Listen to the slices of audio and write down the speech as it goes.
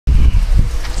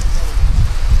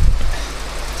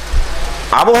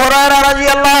আবু হুরায়রা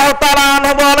রাদিয়াল্লাহু তাআলা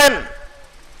আনহু বলেন,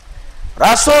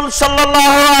 রাসূল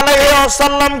সাল্লাল্লাহু আলাইহি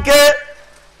ওয়াসাল্লামকে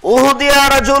উহুদিয়া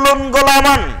রাজুলুন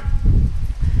গোলামান,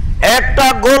 একটা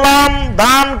গোলাম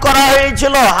দান করা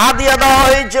হয়েছিল, হাদিয়া দেওয়া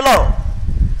হয়েছিল।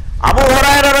 আবু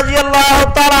হুরায়রা রাদিয়াল্লাহু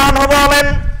তাআলা আনহু বলেন,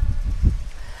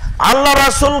 আল্লাহ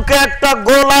রাসূলকে একটা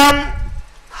গোলাম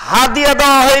হাদিয়া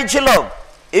দেওয়া হয়েছিল।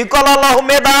 ইকালাল্লাহু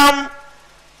মেদাম,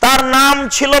 তার নাম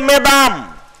ছিল মেদাম।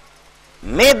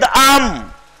 মিদআম,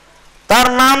 তার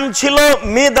নাম ছিল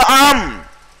মিদআম।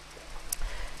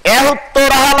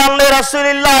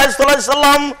 রাসূলুল্লাহ সাল্লাল্লাহু আলাইহি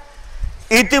সাল্লাম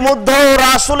ইতিমধ্যে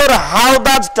রাসূলের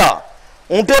হাওদাজটা,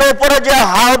 উটের উপরে যে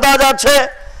হাওদাজ আছে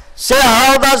সে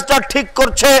হাওদাজটা ঠিক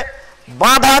করছে,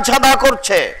 বাঁধা ছাদা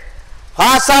করছে।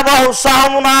 ফাসাবাহু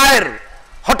সাহমুন আয়ের,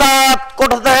 হঠাৎ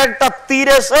কোথা থেকে একটা তীর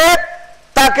এসে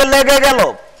তাকে লেগে গেল।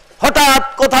 হঠাৎ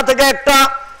কোথা থেকে একটা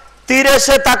তীর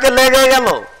এসে তাকে লেগে গেল।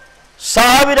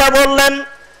 সাহাবীরা বললেন,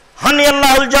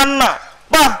 হানিয়াল্লাহুল জান্নাহ,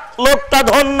 বাহ, লোকটা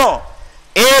ধন্য,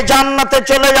 এ জান্নাতে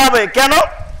চলে যাবে। কেন?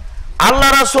 আল্লাহ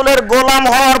রাসূলের গোলাম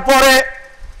হওয়ার পরে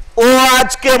ও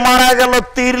আজকে মারা গেল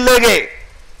তীর লেগে।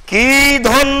 কি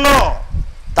ধন্য,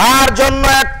 তার জন্য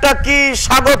একটা কি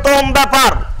স্বাগতম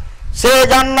ব্যাপার, সে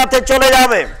জান্নাতে চলে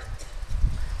যাবে।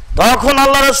 তখন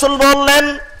আল্লাহ রাসূল বললেন,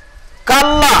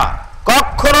 কাল্লা,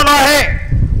 কখনো নহে,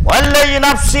 ওয়াল্লাযী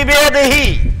নাফসি বিয়াদিহি,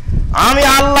 আমি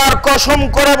আল্লাহর কসম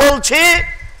করে বলছি,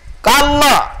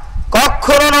 কাল্লা,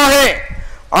 কখনো নহে,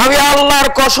 আমি আল্লাহর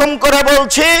কসম করে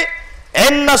বলছি,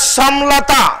 ইন্নাস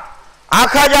সামলাতা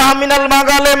আখাযাহা মিনাল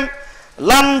মাগালিম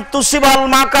লাম তুসিবাল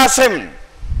মাকাসিম,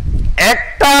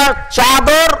 একটা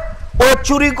চাদর ও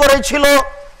চুরি করেছিল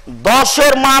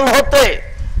 10-এর মাল হতে।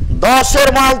 10-এর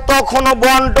মাল তখনও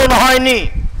বন্টন হয়নি,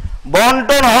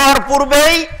 বন্টন হওয়ার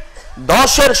পূর্বেই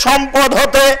 10-এর সম্পদ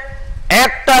হতে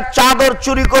একটা চাদর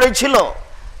চুরি করেছিল।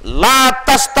 লা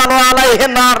তাস্তানু আলাইহি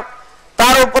নার,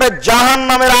 তার উপরে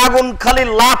জাহান্নামের আগুন খালি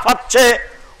লাফাচ্ছে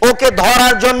ওকে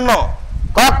ধরার জন্য।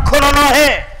 কখনো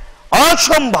নহে,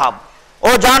 অসম্ভব, ও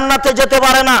জান্নাতে যেতে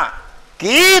পারে না।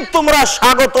 কি তোমরা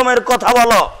স্বাগতমের কথা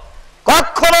বলো?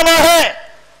 কখনো নহে,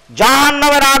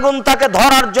 জাহান্নামের আগুন তাকে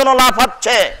ধরার জন্য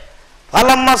লাফাচ্ছে।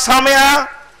 ফালাম্মা সামিয়া,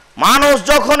 মানুষ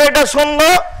যখন এটা শুনলো,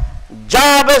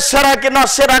 যাবে সেরাকে না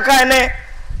সেরাকায়নে,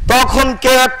 তখন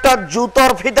কেউ একটা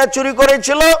জুতার ফিতা চুরি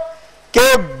করেছিল,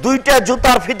 কেউ 2টা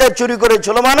জুতার ফিতা চুরি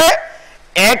করেছিল, মানে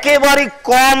একেবারে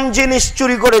কম জিনিস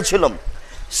চুরি করেছিল।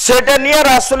 সেটা নিয়ে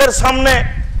রাসূলের সামনে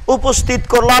উপস্থিত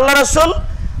করলো। আল্লাহ রাসূল,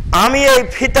 আমি এই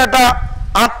ফিতাটা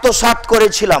আত্মসাৎ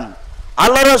করেছিলাম।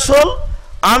 আল্লাহ রাসূল,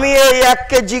 আমি এই 1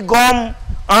 কেজি গম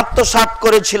আত্মসাৎ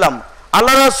করেছিলাম।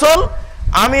 আল্লাহ রাসূল,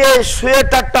 আমি এই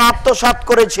সোয়েটারটা আত্মসাৎ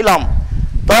করেছিলাম।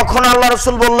 তখন আল্লাহ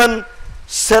রাসূল বললেন,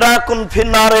 সেরাকুন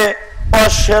ফিন্নারে ও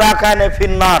সেরাকানে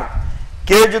ফিন্নার,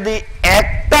 কেউ যদি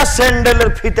একটা স্যান্ডেলের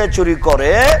ফিতা চুরি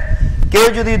করে, কেউ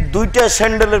যদি 2টা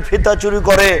স্যান্ডেলের ফিতা চুরি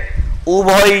করে,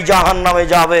 উভয়ই জাহান্নামে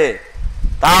যাবে।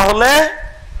 তাহলে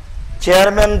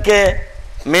চেয়ারম্যানকে,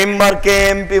 মেম্বারকে,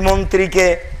 এমপি, মন্ত্রীকে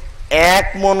 1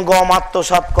 মণ গম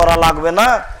আত্মসাৎ করা লাগবে না,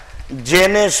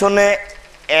 জেনে শুনে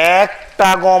একটা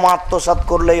গম আত্মসাৎ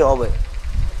করলেই হবে।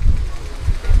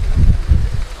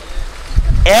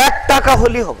 1 টাকা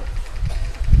হলেই হবে,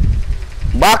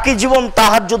 বাকি জীবন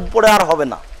তাহাজ্জুদ পড়ে আর হবে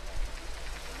না।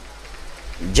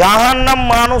 জাহান্নাম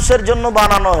মানুষের জন্য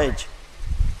বানানো হয়েছে।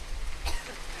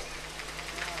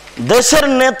 দেশের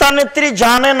নেতা নেত্রী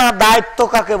জানে না দায়িত্ব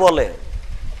কাকে বলে।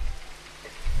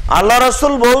 আল্লাহ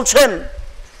রাসূল বলছেন,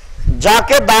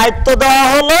 যাকে দায়িত্ব দেওয়া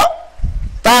হলো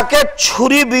তাকে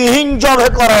ছুরিবিহীন জবে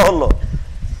করা হলো।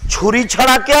 ছুরি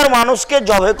ছাড়া কি আর মানুষকে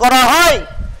জবে করা হয়?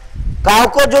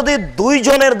 কাউকে যদি 2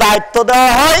 জনের দায়িত্ব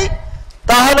দেওয়া হয়,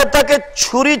 তাহলে তাকে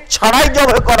ছুরি ছাড়াই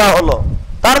জবে করা হলো।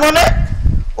 তার মানে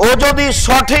ও যদি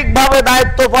সঠিকভাবে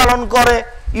দায়িত্ব পালন করে,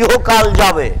 ইহকাল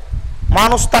যাবে,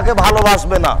 মানুষ তাকে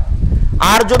ভালোবাসবে না।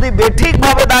 আর যদি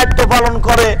বেঠিকভাবে দায়িত্ব পালন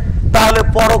করে, তাহলে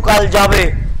পরকাল যাবে,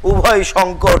 উভয়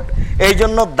সংকট। এই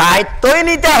জন্য দায়িত্বই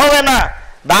নিতে হবে না।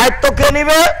 দায়িত্ব কে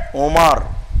নিবে? ওমর।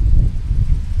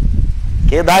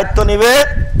 কে দায়িত্ব নিবে?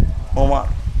 ওমর।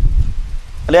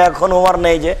 এখন ওমর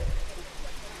নেই, যে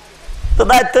তো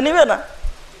দায়িত্ব নিবে না।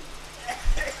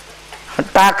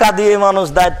 টাকা দিয়ে মানুষ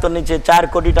দায়িত্ব নিচ্ছে, 4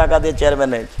 কোটি টাকা দিয়ে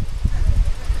চেয়ারম্যান হয়েছে।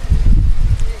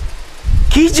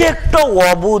 কি যে একটা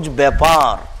অবুঝ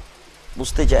ব্যাপার,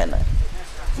 বুঝতে চায় না।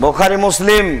 বুখারী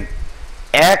মুসলিম,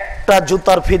 একটা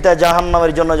জুতার ফিতা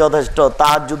জাহান্নামের জন্য যথেষ্ট,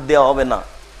 তাহাজ্জুদ দেওয়া হবে না।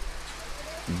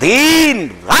 দিন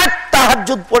রাত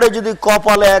তাহাজ্জুদ পড়ে যদি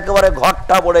কপালে একেবারে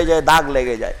ঘটটা পড়ে যায়, দাগ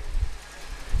লেগে যায়,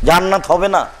 জান্নাত হবে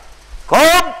না।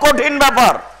 খুব কঠিন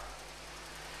ব্যাপার।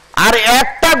 আর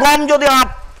একটা গম যদি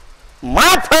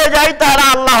মাফ হয়ে যায়, তাহলে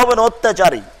আল্লাহ হবেন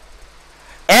অত্যাচারী।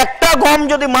 একটা গম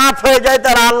যদি মাফ হয়ে যায়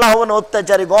তার আল্লাহ হবেন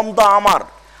অত্যাচারী, গম তো আমার,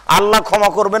 আল্লাহ ক্ষমা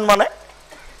করবেন মানে?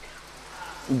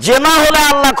 জেনা হলে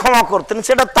আল্লাহ ক্ষমা করতেন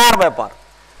সেটা তার ব্যাপার,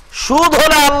 সুদ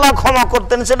হলে আল্লাহ ক্ষমা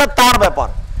করতেন সেটা তার ব্যাপার,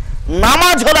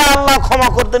 নামাজ হলে আল্লাহ ক্ষমা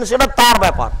করতেন সেটা তার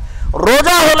ব্যাপার,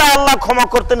 রোজা হলে আল্লাহ ক্ষমা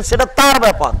করতেন সেটা তার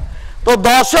ব্যাপার। তো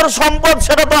 10-এর সম্পদ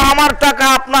সেটা তো আমার টাকা,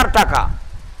 আপনার টাকা।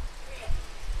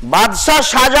 বাদশাহ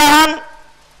শাহজাহান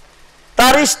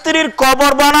তার স্ত্রীর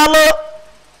কবর বানালো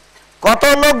কত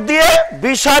লোক দিয়ে?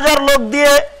 20,000 লোক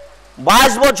দিয়ে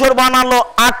 22 বছর বানালো,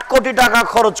 8 কোটি টাকা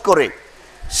খরচ করে।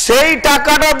 সেই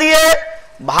টাকাটা দিয়ে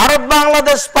ভারত,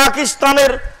 বাংলাদেশ,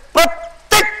 পাকিস্তানের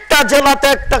প্রত্যেকটা জেলাতে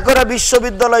একটা করে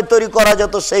বিশ্ববিদ্যালয় তৈরি করা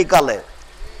যেত সেই কালে।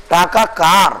 টাকা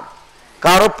কার?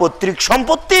 কারো পৈতৃক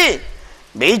সম্পত্তি?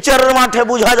 বিচারের মাঠে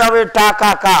বোঝা যাবে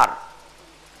টাকা কার।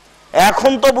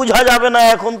 এখন তো বোঝা যাবে না,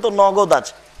 এখন তো নগদ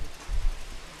আছে।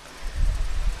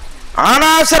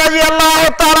 আনাস রাদিয়াল্লাহু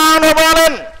তাআলা আনহু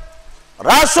বলেন,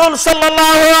 রাসূল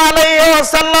সাল্লাল্লাহু আলাইহি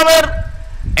ওয়াসাল্লামের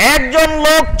একজন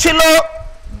লোক ছিল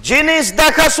জিনিস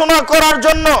দেখাশোনা করার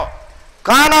জন্য।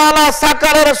 কানা আলা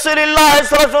সাকারে রাসূলুল্লাহ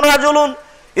সাল্লাল্লাহু আলাইহি রাজুলুন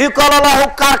ইকাল লাহু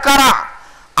কারকারা।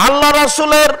 আল্লাহ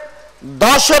রাসূলের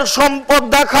 10-এর সম্পদ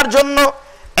দেখার জন্য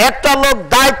একটা লোক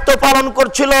দায়িত্ব পালন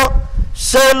করছিল।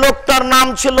 সেই লোকটার নাম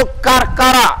ছিল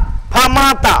কারকারা।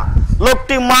 ফামাতা,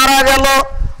 লোকটি মারা গেল।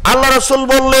 আল্লাহ রাসূল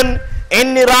বললেন,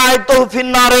 ইন্নী রাআইতুহু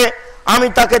ফিন্নারে, আমি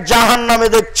তাকে জাহান্নামে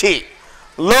দেখছি।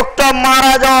 লোকটা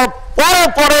মারা যাওয়ার পরে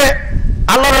পরে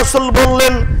আল্লাহ রাসূল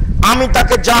বললেন, আমি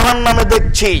তাকে জাহান্নামে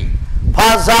দেখছি।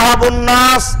 ফাযাহাবুন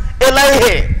নাস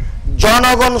ইলাইহি,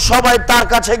 জনগণ সবাই তার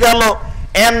কাছে গেল।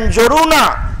 এনজুরুনা,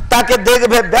 তাকে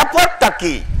দেখবে, ব্যাপারটা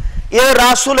কি? এ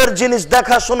রাসূলের জিনিস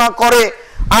দেখাশোনা করে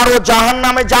আর ও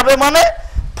জাহান্নামে যাবে মানে?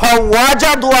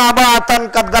 ফাওয়াজাদু আবাতান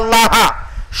কাদগাল্লাহা,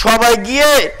 সবাই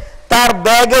গিয়ে তার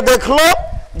ব্যাগে দেখলো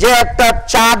যে একটা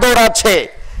চাদর আছে।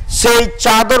 সেই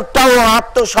চাদরটাও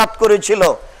আত্মসাৎ করেছিল।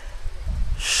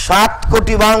 7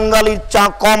 কোটি বাঙালির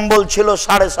কম্বল ছিল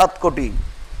 7.5 কোটি।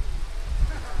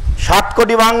 7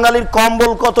 কোটি বাঙালির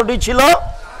কম্বল কতটি ছিল?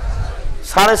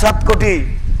 7.5 কোটি।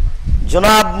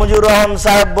 জনাব মুজিবুর রহমান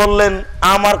সাহেব বললেন,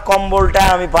 আমার কম্বলটা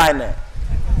আমি পাই না।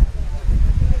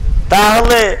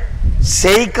 তাহলে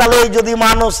সেই কালে যদি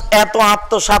মানুষ এত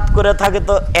আত্মসাৎ করে থাকে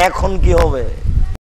তো এখন কি হবে?